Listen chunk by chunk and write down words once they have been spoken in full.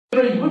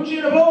Good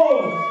cheer of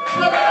applause.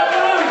 Robinson,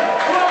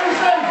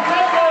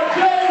 Pepper,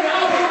 Jane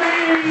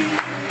Appleby.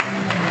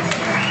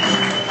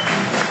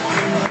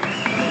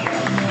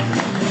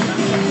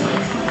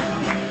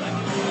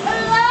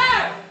 Hello!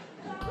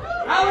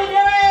 How we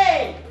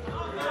doing?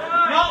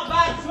 Not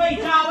bad,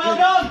 sweetheart. Well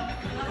done.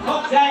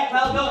 Fuck's sake,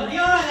 well done. Are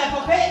you alright there,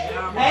 puppet?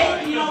 Hey,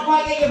 can you not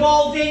quite get your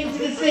balls into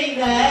the seat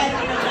there?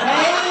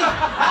 Hey,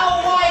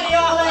 how wide are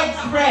your legs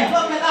spread?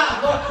 Look at that.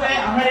 Fuck's sake.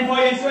 I'm ready for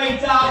you,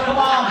 sweetheart. Come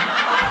on.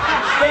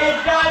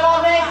 Stage dive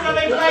on this,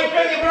 something great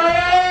cricket, bro!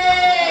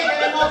 Get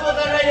the muscles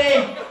are ready!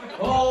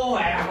 Oh,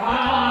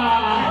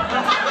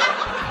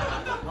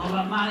 I'm a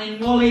man in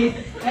woolies.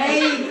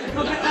 Hey,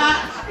 look at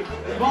that!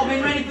 You've all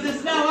been ready for the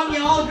snow, haven't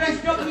you? All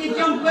dressed up in your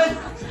jumpers,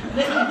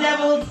 little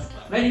devils,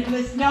 ready for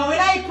the snow in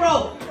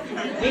April!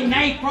 In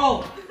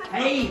April!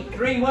 Hey,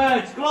 3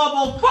 words,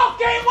 global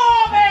fucking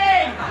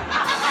warming!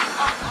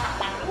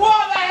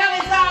 What the hell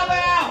is that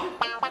about?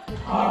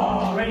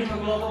 Oh, ready for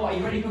global? Are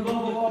you ready for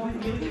global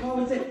warming? You looking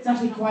forward to it? It's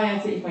actually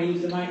quieter if I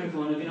use the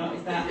microphone. Have you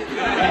noticed that?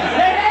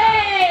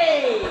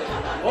 Hey!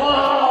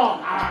 Oh!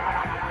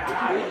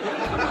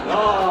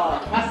 Oh!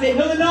 That's it.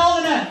 Another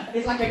northerner.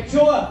 It's like a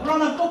tour. We're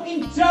on a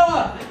fucking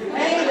tour.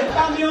 Hey, the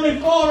family only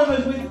 4 of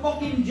us with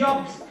fucking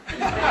jobs.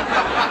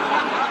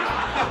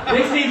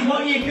 This is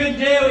what you could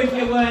do if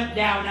you weren't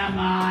down a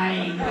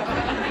mine.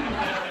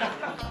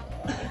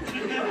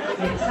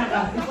 It's like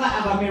I've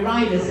had my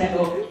rider set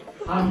up.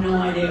 I have no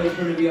idea which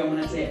one of you I'm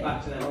going to take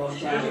back to the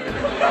hotel.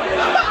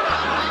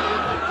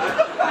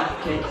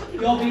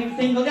 You're being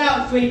singled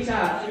out,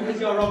 sweetheart,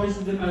 because you're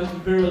obviously the most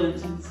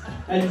virulent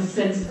and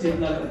sensitive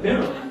level.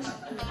 Virulent?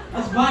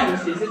 That's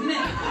viruses, isn't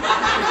it?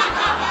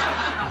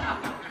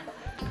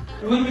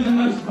 The one with the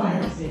most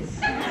viruses.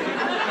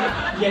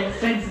 Yet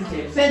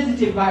sensitive.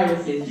 Sensitive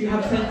viruses. Do you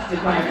have sensitive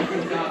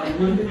viruses, aren't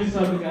they? Look at the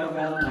sun and go,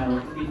 well, no,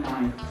 it'll be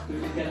nice.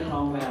 We'll get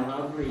along well,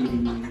 I'll breathe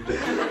in you.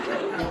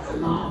 It's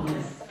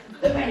marvellous.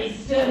 The very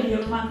sturdy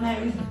young man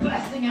there is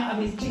bursting out of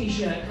his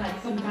t-shirt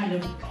like some kind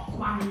of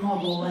cockman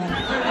model there.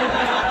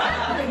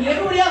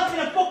 Everybody else in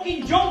a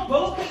fucking jumper,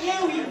 look at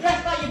you, you're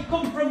dressed like you've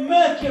come from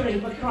Mercury,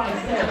 for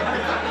Christ's sake.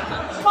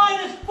 It's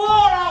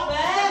 -4 out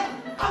there.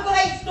 I've got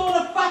 8 stone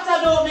of fat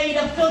I don't need,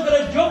 I've still got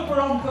a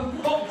jumper on, for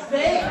fuck's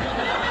sake.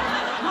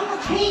 How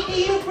much heat do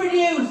you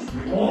produce?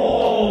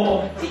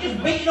 Oh, is it just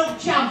beating up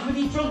chaps with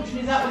your truncheon?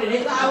 Is that what it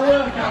is? Is that a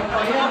workout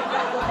for you?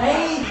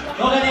 Hey,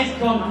 look at this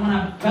cunt, I'm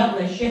gonna belt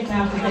the shit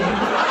out of him.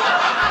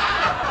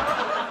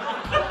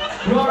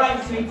 You alright,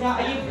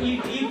 sweetheart? Are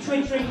you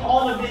twittering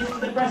all of this to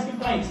the Press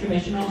Complaints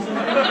Commission or something?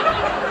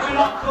 You're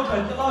not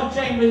covered. The Lord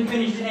Chamberlain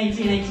finished in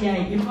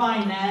 1888. You're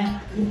fine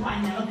there. You're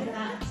fine there. Look at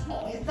that.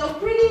 Oh, it's so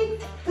pretty.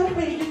 So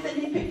pretty. Just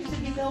sending pictures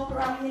of yourself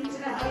around the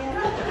internet, are you?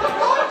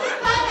 Oh,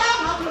 just like that.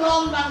 I'm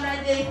long, I'm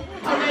ready.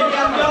 I'm ready,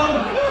 I'm done.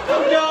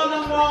 I'm done,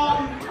 I'm warm.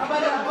 I've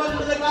had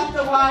another glass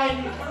of wine.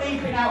 It's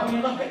sleeping out when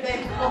you look at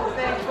this. What's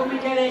this? Come and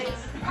get it.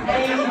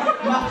 Hey,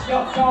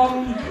 Match.com.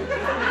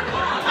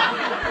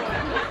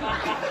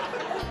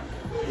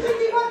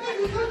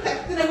 You're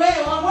texting away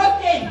while I'm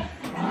working.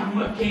 I'm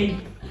working.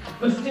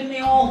 Busting me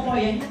all for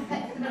you. Just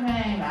texting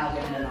away. Well,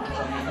 giving a lot of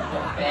money. For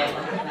fuck's sake.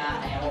 Look at that.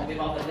 I won't be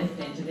bothered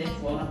listening to this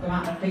one. I've come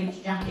out in a peach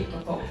jacket, for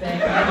fuck's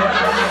sake.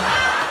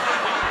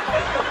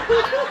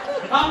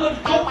 How much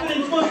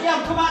confidence must you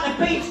have come out in a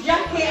peach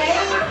jacket, eh?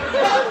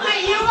 Don't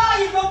think you are.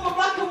 You've gone for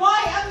black and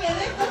white, haven't you?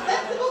 This is a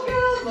sensible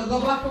girl. We'll go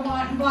black and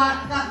white and black.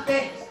 That's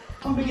it.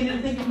 I'm beginning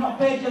to think you've not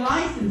paid your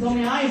licence. All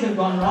my eyes have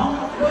gone wrong.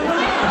 What's going on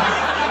here?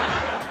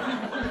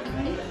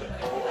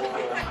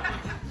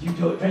 You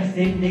don't dress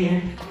in, do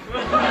you?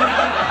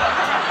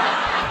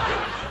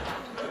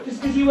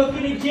 Just because you work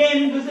in a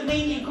gym doesn't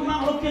mean you come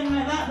out looking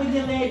like that with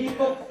your lady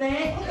fuck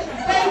there. Look at the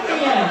state of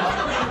you.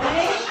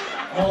 Hey?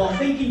 Oh, I'm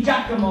thinking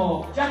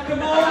Giacomo.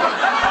 Giacomo?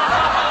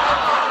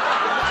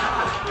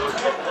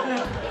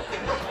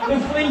 The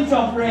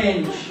Flintoff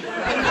range.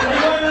 Are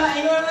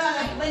you going with that?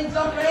 The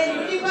Flintoff range?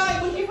 Would you buy a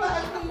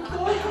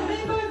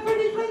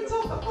pretty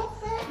Flintoff for fuck's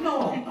sake? No,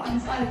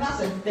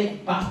 that's a thick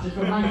bastard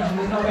from Manchester.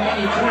 There's not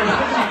any choice,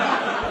 isn't it?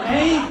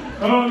 Hey?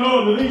 Oh no,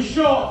 they're these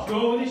shorts, go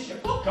with this shit.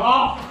 Fuck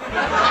off!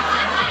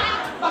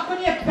 Back on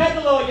your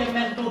pedal, oh, you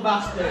mental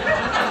bastard.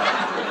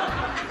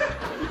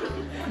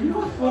 You're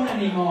not fun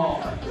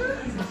anymore.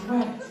 Jesus,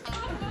 what?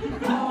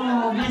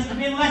 Oh, nice to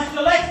be in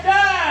Leicester,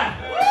 Leicester!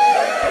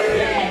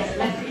 Yes,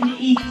 Leicester in the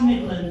East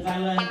Midlands. I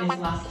learned this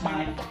last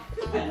time.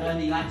 I learned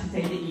that you like to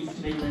say the East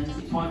Midlands.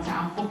 It points out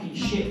how fucking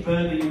shit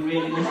Birmingham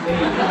really must be.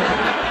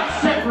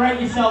 Separate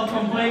yourself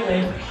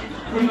completely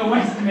from the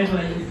West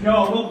Midlands.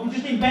 No, we'll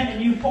just invent a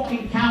new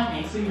fucking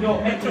county so you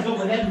don't mix us up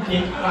with them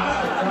dick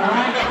bastards,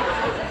 alright?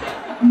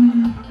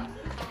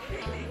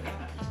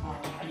 Oh,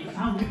 and you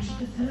found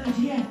Richard III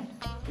here.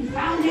 You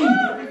found him!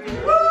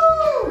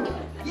 Woo!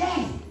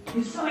 Yes!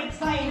 You're so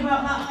excited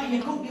about that, aren't you?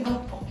 You couldn't give a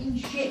fucking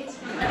shit.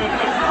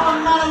 Oh,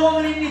 man or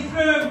woman in this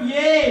room.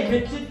 Yay,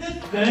 Richard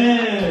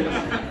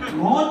III.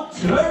 More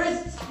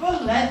tourists for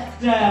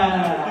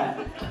Leicester.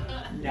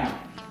 No.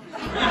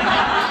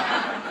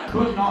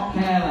 Could not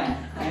care less,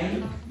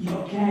 eh? You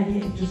don't care,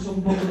 it's just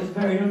some bugger that's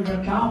very over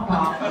a car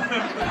park.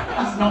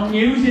 That's not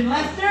news in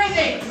Leicester, is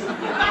it?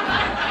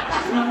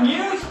 That's not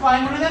news.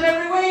 Find one of them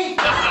every week.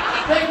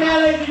 Take care,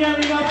 ladies and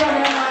gentlemen. You've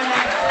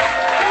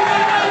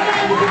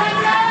got to